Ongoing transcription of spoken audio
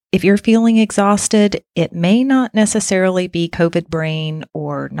If you're feeling exhausted, it may not necessarily be COVID brain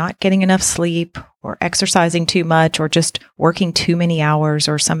or not getting enough sleep or exercising too much or just working too many hours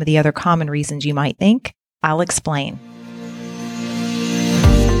or some of the other common reasons you might think. I'll explain.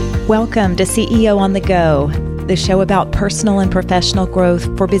 Welcome to CEO on the Go, the show about personal and professional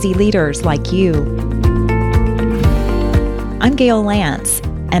growth for busy leaders like you. I'm Gail Lance,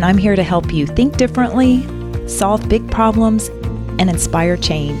 and I'm here to help you think differently, solve big problems, and inspire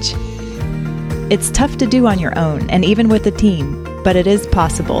change. It's tough to do on your own and even with a team, but it is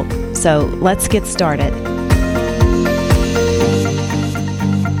possible. So let's get started.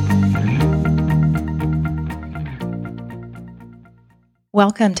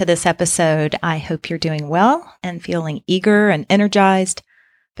 Welcome to this episode. I hope you're doing well and feeling eager and energized,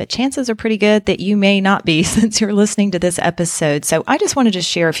 but chances are pretty good that you may not be since you're listening to this episode. So I just wanted to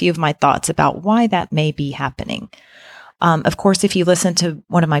share a few of my thoughts about why that may be happening. Of course, if you listen to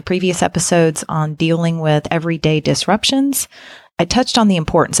one of my previous episodes on dealing with everyday disruptions, I touched on the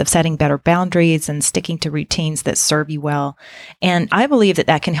importance of setting better boundaries and sticking to routines that serve you well. And I believe that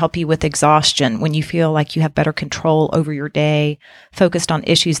that can help you with exhaustion when you feel like you have better control over your day, focused on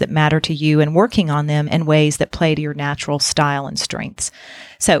issues that matter to you and working on them in ways that play to your natural style and strengths.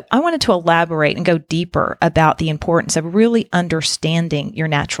 So I wanted to elaborate and go deeper about the importance of really understanding your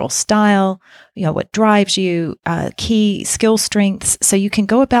natural style, what drives you, key skill strengths, so you can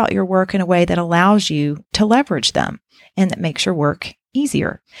go about your work in a way that allows you to leverage them and that makes your work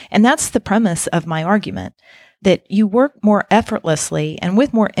easier. And that's the premise of my argument, that you work more effortlessly and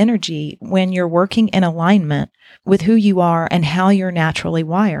with more energy when you're working in alignment with who you are and how you're naturally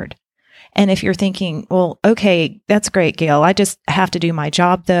wired. And if you're thinking, well, okay, that's great, Gail, I just have to do my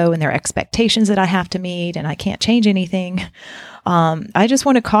job though, and there are expectations that I have to meet and I can't change anything. I just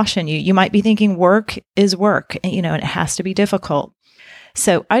want to caution you. You might be thinking work is work, and it has to be difficult.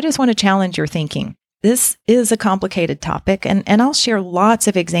 So I just want to challenge your thinking. This is a complicated topic, and I'll share lots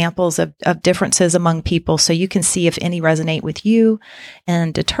of examples of differences among people so you can see if any resonate with you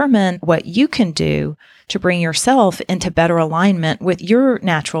and determine what you can do to bring yourself into better alignment with your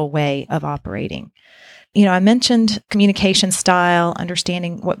natural way of operating. I mentioned communication style,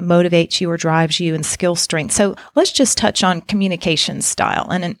 understanding what motivates you or drives you, and skill strength. So let's just touch on communication style.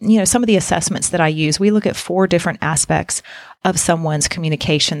 And, some of the assessments that I use, we look at 4 different aspects of someone's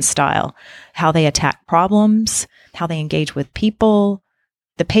communication style: how they attack problems, how they engage with people,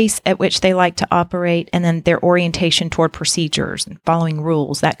 the pace at which they like to operate, and then their orientation toward procedures and following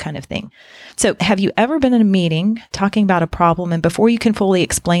rules, that kind of thing. So have you ever been in a meeting talking about a problem, and before you can fully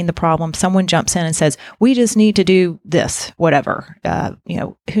explain the problem, someone jumps in and says, we just need to do this, whatever.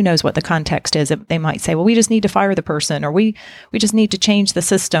 Who knows what the context is. They might say, well, we just need to fire the person, or we just need to change the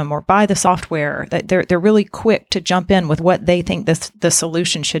system or buy the software. They're really quick to jump in with what they think the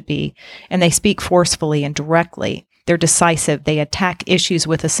solution should be, and they speak forcefully and directly. They're decisive. They attack issues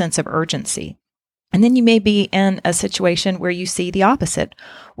with a sense of urgency. And then you may be in a situation where you see the opposite,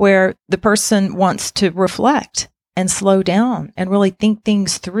 where the person wants to reflect and slow down and really think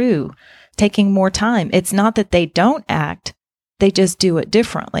things through, taking more time. It's not that they don't act, they just do it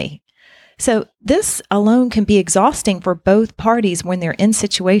differently. So this alone can be exhausting for both parties when they're in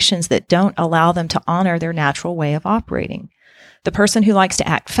situations that don't allow them to honor their natural way of operating. The person who likes to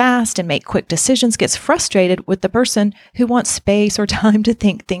act fast and make quick decisions gets frustrated with the person who wants space or time to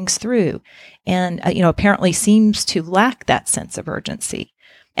think things through and, apparently seems to lack that sense of urgency.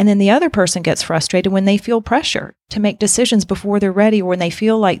 And then the other person gets frustrated when they feel pressure to make decisions before they're ready, or when they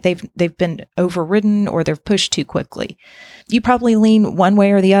feel like they've been overridden or they're pushed too quickly. You probably lean one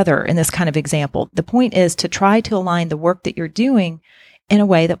way or the other in this kind of example. The point is to try to align the work that you're doing in a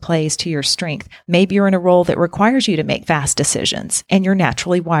way that plays to your strength. Maybe you're in a role that requires you to make fast decisions and you're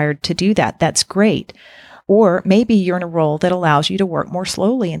naturally wired to do that. That's great. Or maybe you're in a role that allows you to work more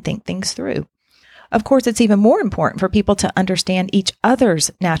slowly and think things through. Of course, it's even more important for people to understand each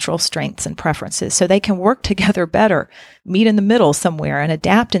other's natural strengths and preferences so they can work together better, meet in the middle somewhere, and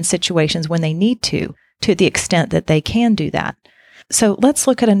adapt in situations when they need to the extent that they can do that. So let's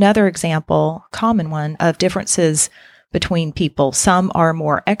look at another example, common one, of differences between people. Some are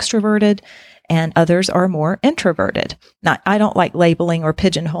more extroverted and others are more introverted. Now, I don't like labeling or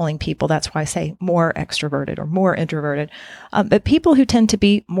pigeonholing people. That's why I say more extroverted or more introverted. But people who tend to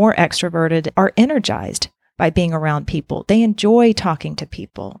be more extroverted are energized by being around people. They enjoy talking to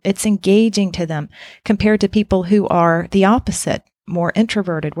people. It's engaging to them compared to people who are the opposite, more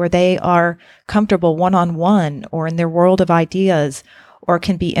introverted, where they are comfortable one-on-one or in their world of ideas, or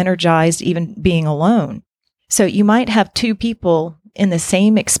can be energized even being alone. So you might have 2 people in the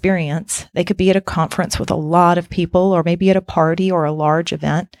same experience. They could be at a conference with a lot of people, or maybe at a party or a large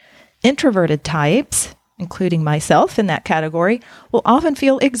event. Introverted types, including myself in that category, will often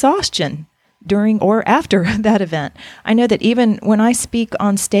feel exhaustion during or after that event. I know that even when I speak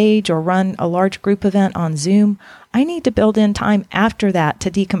on stage or run a large group event on Zoom, I need to build in time after that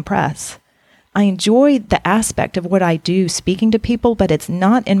to decompress. I enjoy the aspect of what I do speaking to people, but it's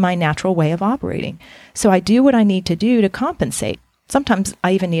not in my natural way of operating. So I do what I need to do to compensate. Sometimes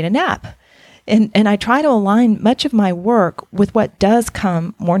I even need a nap. And I try to align much of my work with what does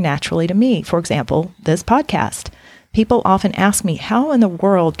come more naturally to me. For example, this podcast. People often ask me, how in the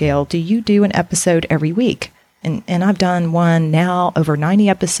world, Gail, do you do an episode every week? And I've done one now, over 90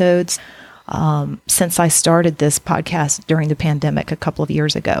 episodes, since I started this podcast during the pandemic a couple of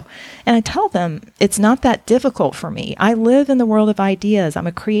years ago. And I tell them it's not that difficult for me. I live in the world of ideas. I'm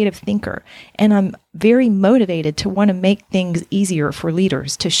a creative thinker, and I'm very motivated to want to make things easier for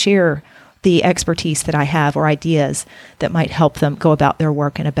leaders to share the expertise that I have or ideas that might help them go about their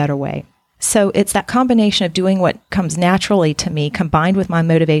work in a better way. So it's that combination of doing what comes naturally to me combined with my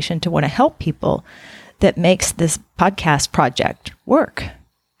motivation to want to help people that makes this podcast project work.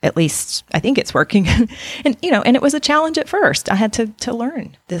 At least I think it's working. And it was a challenge at first. I had to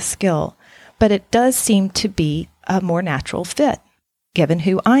learn this skill, but it does seem to be a more natural fit given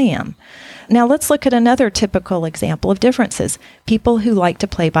who I am. Now let's look at another typical example of differences. People who like to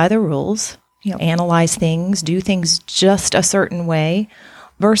play by the rules, analyze things, do things just a certain way,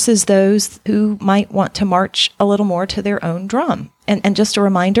 versus those who might want to march a little more to their own drum. And just a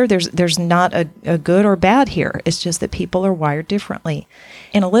reminder, there's not a good or bad here. It's just that people are wired differently.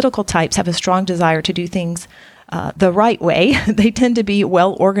 Analytical types have a strong desire to do things the right way. They tend to be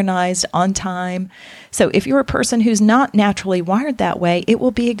well organized, on time. So if you're a person who's not naturally wired that way, it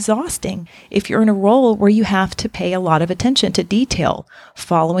will be exhausting if you're in a role where you have to pay a lot of attention to detail,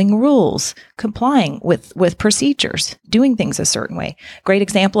 following rules, complying with procedures, doing things a certain way. Great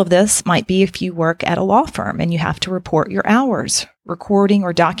example of this might be if you work at a law firm and you have to report your hours. Recording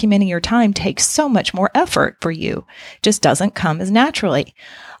or documenting your time takes so much more effort for you. It just doesn't come as naturally.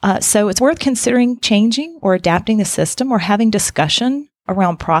 So it's worth considering changing or adapting the system or having discussion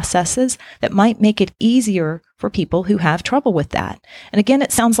around processes that might make it easier for people who have trouble with that. And again,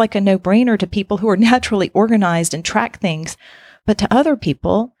 it sounds like a no-brainer to people who are naturally organized and track things, but to other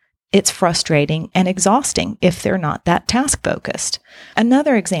people, it's frustrating and exhausting if they're not that task-focused.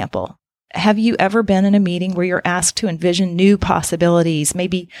 Another example. Have you ever been in a meeting where you're asked to envision new possibilities,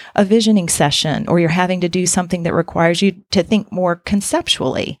 maybe a visioning session, or you're having to do something that requires you to think more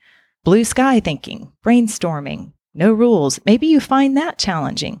conceptually? Blue sky thinking, brainstorming, no rules. Maybe you find that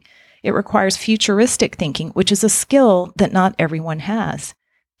challenging. It requires futuristic thinking, which is a skill that not everyone has.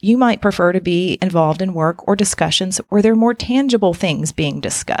 You might prefer to be involved in work or discussions where there are more tangible things being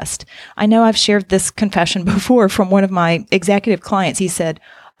discussed. I know I've shared this confession before from one of my executive clients. He said,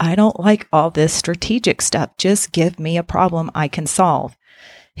 I don't like all this strategic stuff. Just give me a problem I can solve.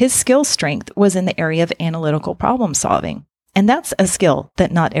 His skill strength was in the area of analytical problem solving. And that's a skill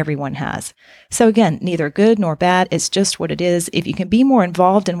that not everyone has. So again, neither good nor bad. It's just what it is. If you can be more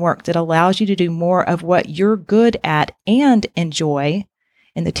involved in work that allows you to do more of what you're good at and enjoy,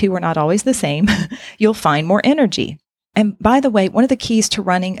 and the two are not always the same, you'll find more energy. And by the way, one of the keys to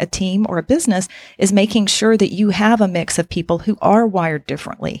running a team or a business is making sure that you have a mix of people who are wired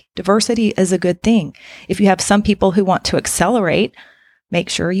differently. Diversity is a good thing. If you have some people who want to accelerate, make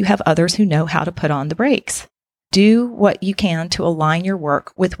sure you have others who know how to put on the brakes. Do what you can to align your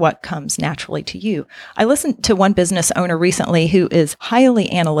work with what comes naturally to you. I listened to one business owner recently who is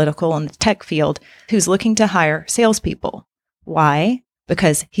highly analytical in the tech field, who's looking to hire salespeople. Why?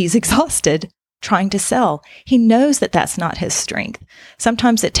 Because he's exhausted trying to sell. He knows that that's not his strength.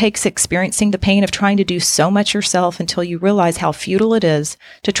 Sometimes it takes experiencing the pain of trying to do so much yourself until you realize how futile it is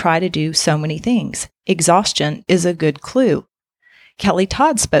to try to do so many things. Exhaustion is a good clue. Kelly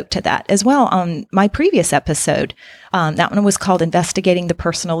Todd spoke to that as well on my previous episode. That one was called Investigating the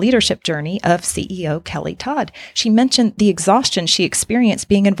Personal Leadership Journey of CEO Kelly Todd. She mentioned the exhaustion she experienced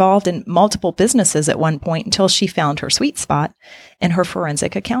being involved in multiple businesses at one point until she found her sweet spot in her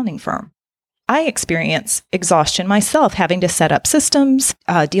forensic accounting firm. I experience exhaustion myself, having to set up systems,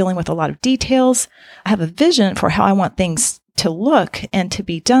 dealing with a lot of details. I have a vision for how I want things to look and to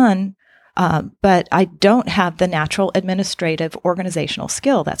be done, but I don't have the natural administrative organizational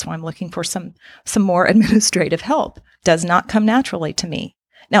skill. That's why I'm looking for some more administrative help. Does not come naturally to me.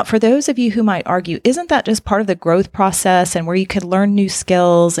 Now, for those of you who might argue, isn't that just part of the growth process and where you could learn new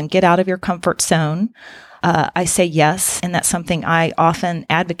skills and get out of your comfort zone? I say yes, and that's something I often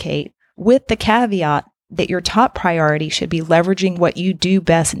advocate, with the caveat that your top priority should be leveraging what you do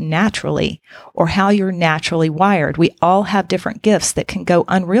best naturally or how you're naturally wired. We all have different gifts that can go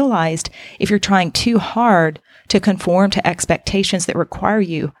unrealized if you're trying too hard to conform to expectations that require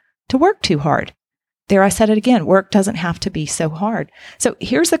you to work too hard. There, I said it again, work doesn't have to be so hard. So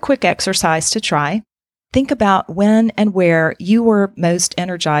here's a quick exercise to try. Think about when and where you were most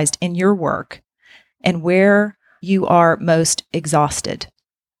energized in your work and where you are most exhausted.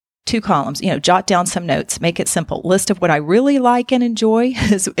 2 columns, jot down some notes, make it simple. List of what I really like and enjoy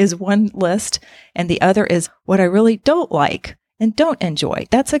is one list. And the other is what I really don't like and don't enjoy.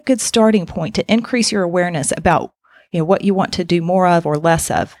 That's a good starting point to increase your awareness about, what you want to do more of or less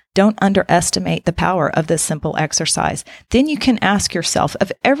of. Don't underestimate the power of this simple exercise. Then you can ask yourself,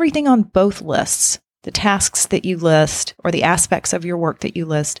 of everything on both lists, the tasks that you list or the aspects of your work that you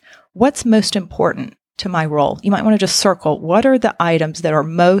list, what's most important to my role? You might want to just circle, what are the items that are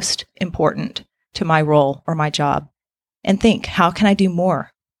most important to my role or my job? And think, how can I do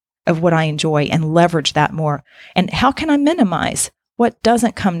more of what I enjoy and leverage that more? And how can I minimize what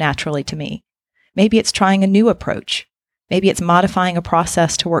doesn't come naturally to me? Maybe it's trying a new approach. Maybe it's modifying a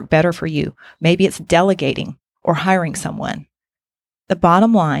process to work better for you. Maybe it's delegating or hiring someone. The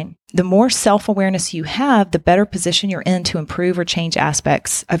bottom line, the more self-awareness you have, the better position you're in to improve or change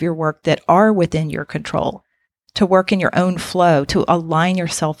aspects of your work that are within your control, to work in your own flow, to align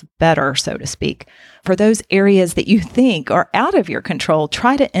yourself better, so to speak. For those areas that you think are out of your control,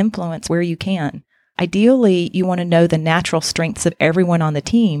 try to influence where you can. Ideally, you want to know the natural strengths of everyone on the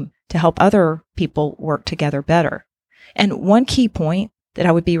team to help other people work together better. And one key point that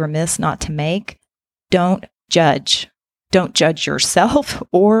I would be remiss not to make, don't judge. Don't judge yourself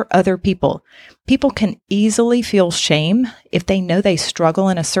or other people. People can easily feel shame if they know they struggle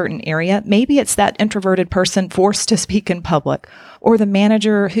in a certain area. Maybe it's that introverted person forced to speak in public, or the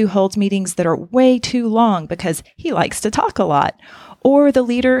manager who holds meetings that are way too long because he likes to talk a lot, or the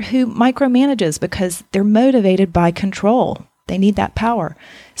leader who micromanages because they're motivated by control. They need that power.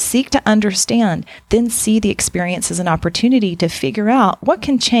 Seek to understand, then see the experience as an opportunity to figure out what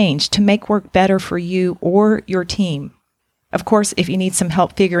can change to make work better for you or your team. Of course, if you need some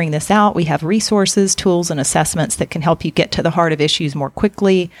help figuring this out, we have resources, tools, and assessments that can help you get to the heart of issues more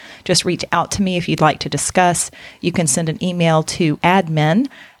quickly. Just reach out to me if you'd like to discuss. You can send an email to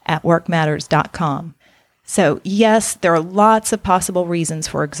admin@workmatters.com. So yes, there are lots of possible reasons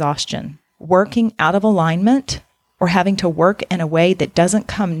for exhaustion. Working out of alignment or having to work in a way that doesn't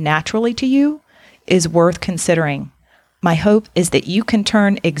come naturally to you is worth considering. My hope is that you can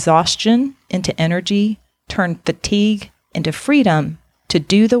turn exhaustion into energy, turn fatigue into freedom to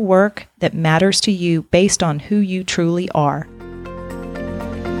do the work that matters to you based on who you truly are.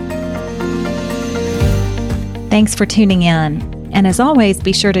 Thanks for tuning in. And as always,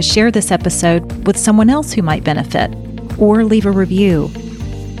 be sure to share this episode with someone else who might benefit, or leave a review.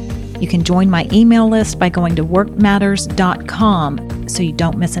 You can join my email list by going to workmatters.com so you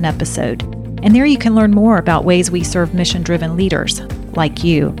don't miss an episode. And there you can learn more about ways we serve mission-driven leaders like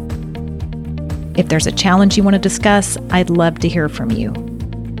you. If there's a challenge you want to discuss, I'd love to hear from you.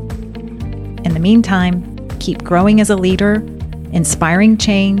 In the meantime, keep growing as a leader, inspiring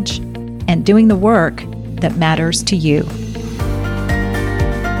change, and doing the work that matters to you.